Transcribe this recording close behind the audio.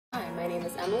My name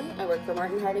is Emily, I work for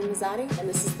Martin Harding Mazzotti, and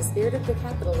this is the Spirit of the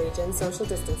Capital Region Social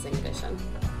Distancing Edition.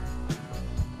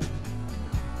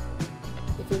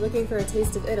 If you're looking for a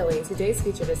taste of Italy, today's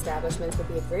featured establishments would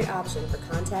be a great option for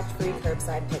contact-free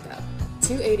curbside pickup.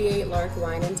 288 Lark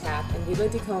Wine and Tap and Villa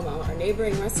di Como are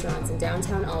neighboring restaurants in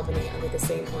downtown Albany under the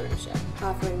same ownership,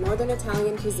 offering Northern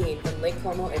Italian cuisine from Lake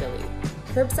Como, Italy.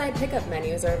 Curbside pickup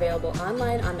menus are available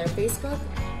online on their Facebook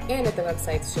and at the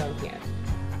websites shown here.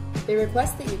 They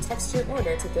request that you text your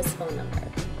order to this phone number.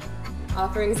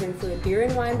 Offerings include beer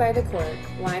and wine by the quart,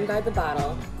 wine by the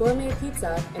bottle, gourmet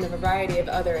pizza, and a variety of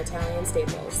other Italian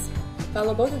staples.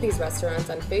 Follow both of these restaurants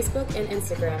on Facebook and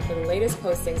Instagram for the latest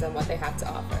postings on what they have to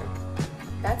offer.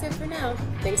 That's it for now.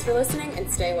 Thanks for listening and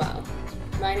stay well.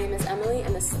 My name is Emily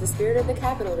and this is the Spirit of the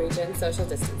Capital Region Social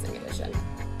Distancing Edition.